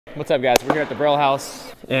What's up, guys? We're here at the Braille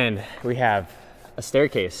house and we have a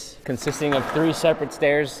staircase consisting of 3 separate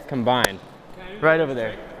stairs combined. Right over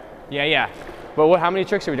there. Yeah. But how many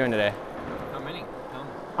tricks are we doing today? How many?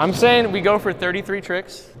 I'm saying we go for 33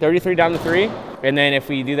 tricks, 33 down to 3. And then if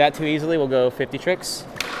we do that too easily, we'll go 50 tricks.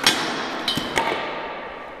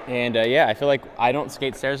 And yeah, I feel like I don't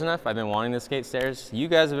skate stairs enough. I've been wanting to skate stairs. You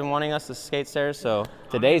guys have been wanting us to skate stairs, so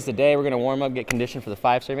today's the day. We're gonna warm up, get conditioned for the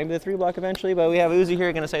 5 stair, maybe the 3 block eventually, but we have Uzi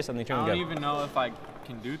here gonna say something. I don't even know if I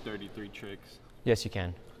can do 33 tricks. Yes, you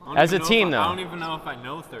can. As a team, though. I don't even know if I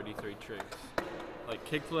know 33 tricks. Like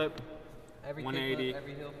kickflip, 180.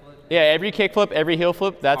 Every heel flip. Yeah, every kickflip, every heel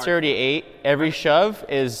flip, that's already 8. Every shove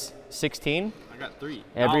is 16. I got 3.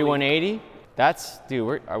 Every 180. That's,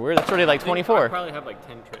 dude, that's already like 24. I probably have like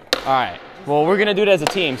 10 tricks. All right. Well, we're gonna do it as a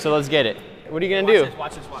team, so let's get it. What are you gonna do?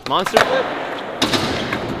 Watch this. Monster flip?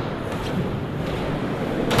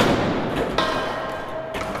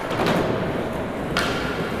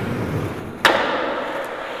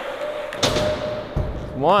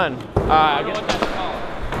 One. All right.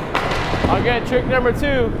 I'll get trick number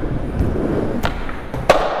 2.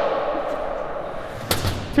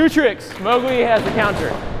 2 tricks. Mowgli has the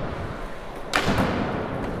counter.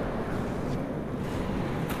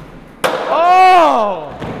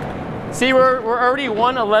 Oh! See, we're already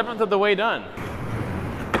 1/11 of the way done.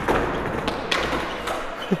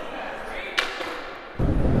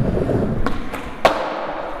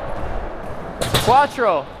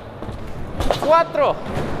 Cuatro.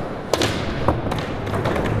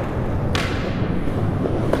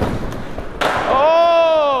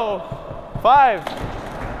 Oh! 5.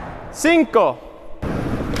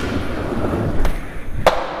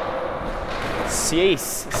 5.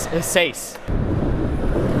 6.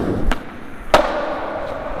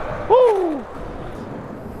 Woo!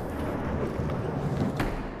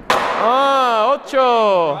 8.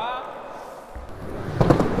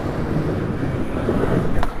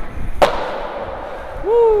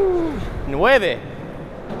 Woo! 9.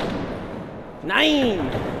 9.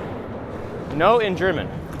 No in German.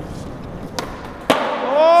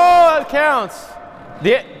 Oh, that counts.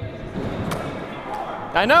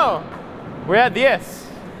 I know. We're at 10.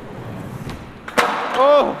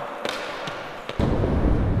 Oh.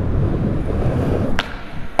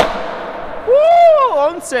 Woo!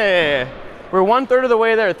 11. We're 1/3 of the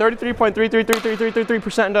way there.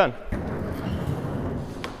 33.333333% done.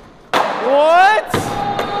 What?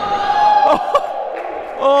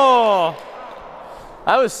 Oh.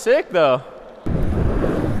 That was sick though.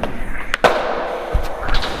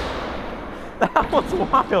 That was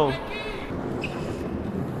wild.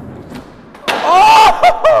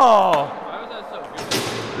 Oh! Why was that so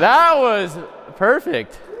good? That was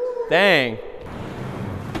perfect. Dang.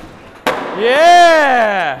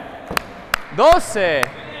 Yeah! 12.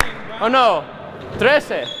 Oh no.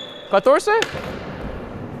 13. 14?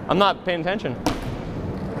 I'm not paying attention.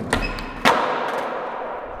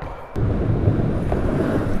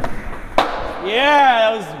 Yeah,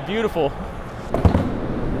 that was beautiful.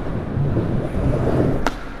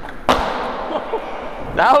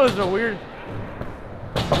 That was a weird.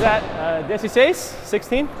 Is that 16?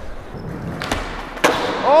 16?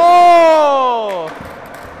 Oh!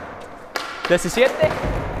 17?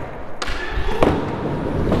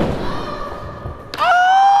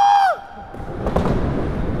 Ah!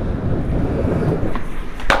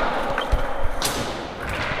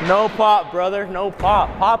 No pop, brother. No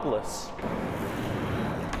pop. Popless.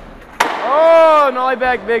 Oh, nollie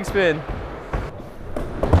back big spin.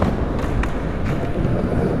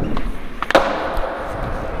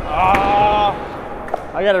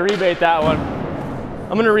 I gotta rebate that one.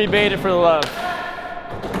 I'm gonna rebate it for the love.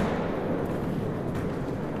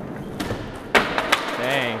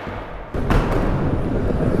 Dang.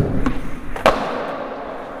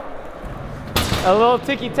 A little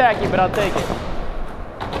ticky-tacky, but I'll take it.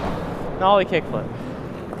 Nollie kickflip.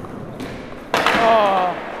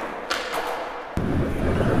 Oh.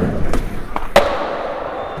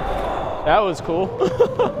 That was cool.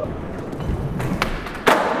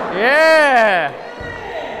 Yeah.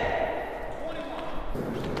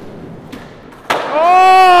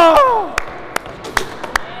 Oh!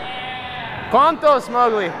 ¿Cuántos,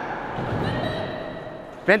 Mowgli?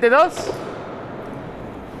 22?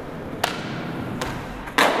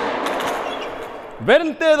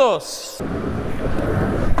 22.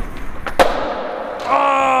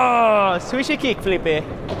 Oh, swishy kick flippy.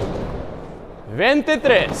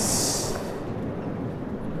 23.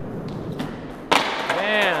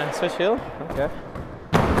 Man, switch heel? Okay.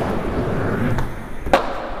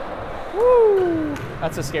 Woo!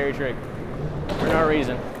 That's a scary trick for no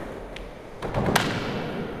reason.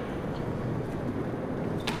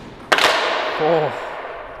 Oh.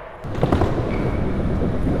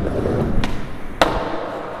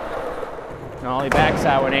 Nollie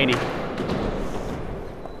backside 180.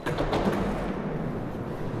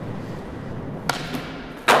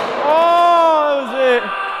 Oh, that was it.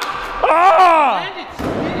 Oh!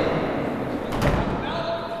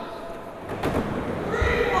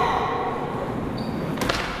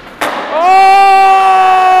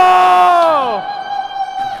 Oh!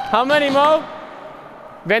 How many, Mo?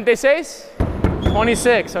 26?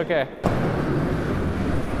 26, okay.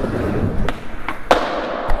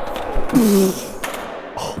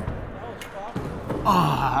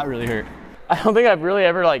 Oh, that really hurt. I don't think I've really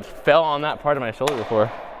ever like fell on that part of my shoulder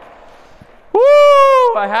before. Woo!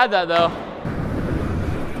 I had that though.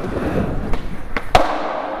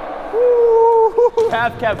 Woo!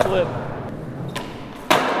 Half cab flip.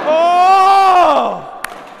 Oh!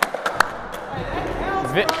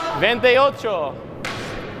 28.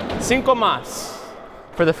 5 más.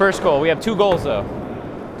 For the first goal. We have 2 goals though.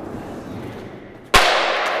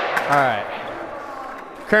 All right.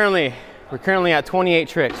 We're currently at 28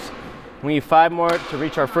 tricks. We need 5 more to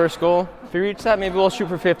reach our first goal. If we reach that, maybe we'll shoot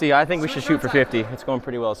for 50. I think we should shoot for 50. It's going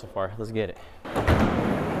pretty well so far. Let's get it.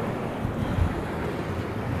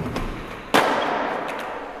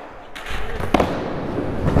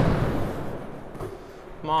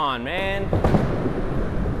 Come on, man.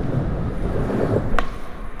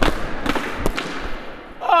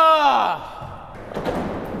 Ah!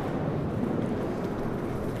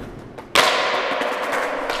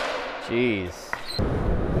 Jeez.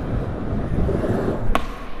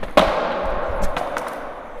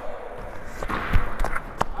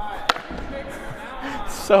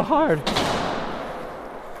 So hard.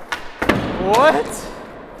 What?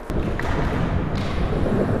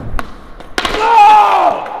 No!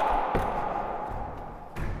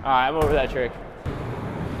 All right, I'm over that trick.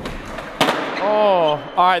 Oh,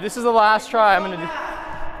 all right, this is the last try.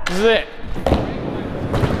 This is it.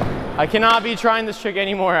 I cannot be trying this trick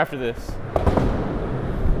anymore after this.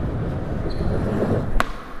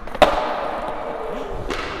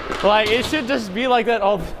 Like, it should just be like that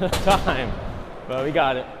all the time. But we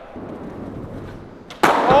got it.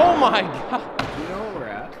 Oh my God. Do you know where we're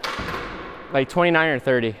at? Like 29 or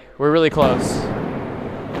 30. We're really close.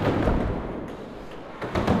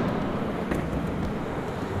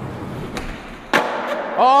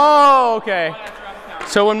 Oh, okay.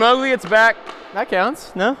 So when Mowgli gets back, that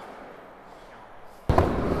counts, no?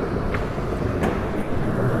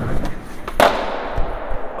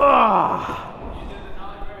 Oh.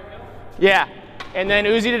 Yeah, and then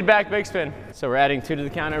Uzi did back big spin. So we're adding 2 to the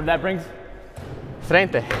counter. That brings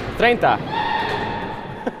 30. 30.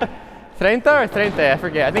 30 or 30? I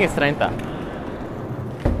forget. I think it's 30.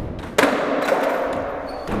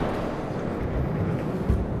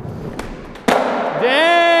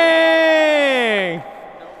 Dang!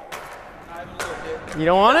 You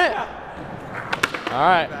don't want it? All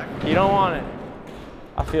right, you don't want it.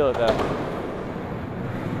 I feel it though.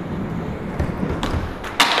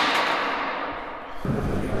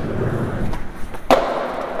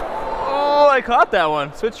 Oh, I caught that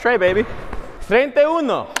one. Switch tray, baby. 31.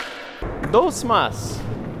 2 más.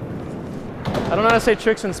 I don't know how to say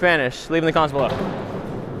tricks in Spanish. Leave in the comments below.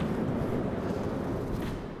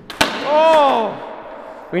 Oh!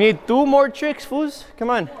 We need 2 more tricks, foos. Come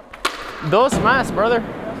on. 2 más, brother.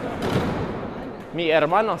 Mi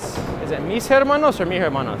hermanos. Is it mis hermanos or mi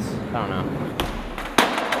hermanos? I don't know.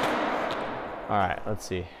 All right, let's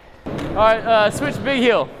see. All right, switch big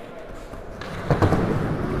heel.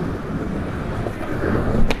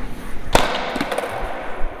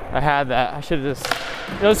 I had that. I should have just.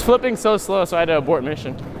 It was flipping so slow, so I had to abort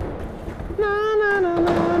mission. Na, na, na,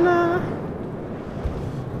 na, na.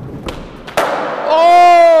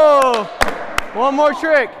 Oh! One more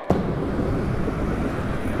trick.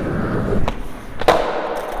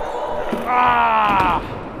 Ah!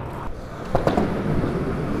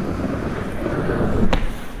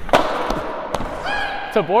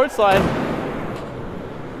 It's a board slide.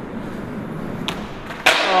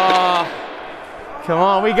 Come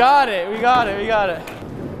on, we got it, we got it, we got it.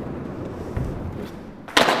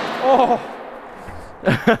 Oh!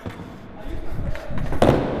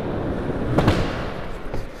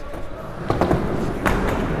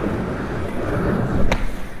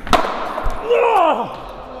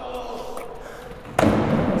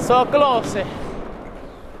 So close.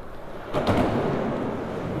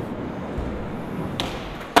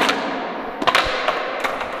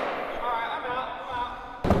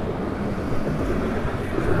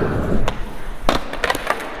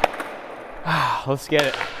 Let's get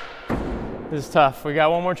it. This is tough. We got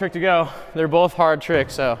one more trick to go. They're both hard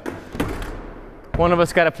tricks, so One of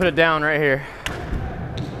us got to put it down right here.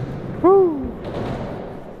 Woo.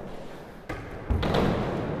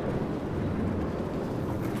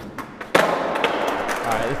 All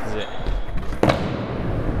right, this is it.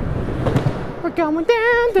 We're going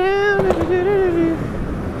down, down.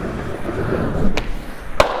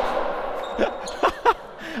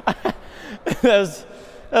 that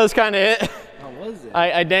was kind of it. How was it?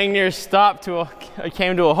 I dang near stopped I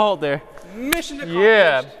came to a halt there. Mission accomplished.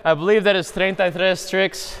 Yeah, I believe that is 33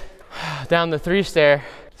 tricks down the 3 stair.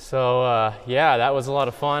 So yeah, that was a lot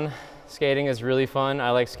of fun. Skating is really fun.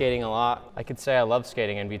 I like skating a lot. I could say I love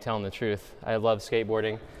skating and be telling the truth. I love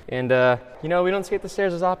skateboarding. And you know, we don't skate the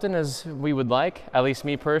stairs as often as we would like, at least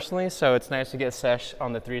me personally. So it's nice to get sesh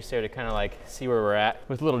on the 3 stair to kind of like see where we're at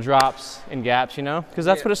with little drops and gaps, you know, because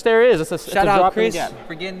that's what a stair is. It's a Shout out drop Chris and a gap.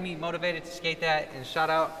 for getting me motivated to skate that, and shout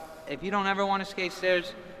out if you don't ever want to skate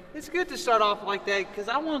stairs, it's good to start off like that because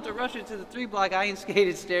I wanted to rush it to the 3 block. I ain't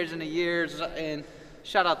skated stairs in a year, and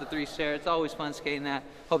shout out the 3 stair. It's always fun skating that.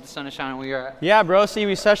 Hope the sun is shining where you're at. Yeah, bro. See,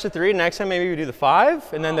 we sesh the 3. Next time maybe we do the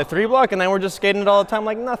 5 and then the 3 block, and then we're just skating it all the time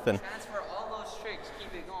like nothing. Transfer all those tricks.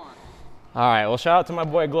 Keep it going. All right. Well, shout out to my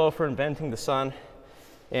boy Glow for inventing the sun.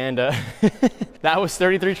 And that was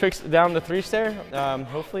 33 tricks down the 3 stair.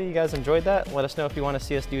 Hopefully you guys enjoyed that. Let us know if you want to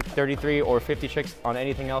see us do 33 or 50 tricks on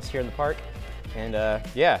anything else here in the park. And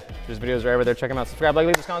yeah, there's videos right over there. Check them out. Subscribe, like,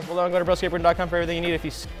 leave us comments below, and go to brailleskateboard.com for everything you need if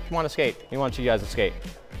you want to skate. We want you guys to skate.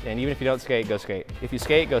 And even if you don't skate, go skate. If you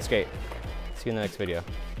skate, go skate. See you in the next video.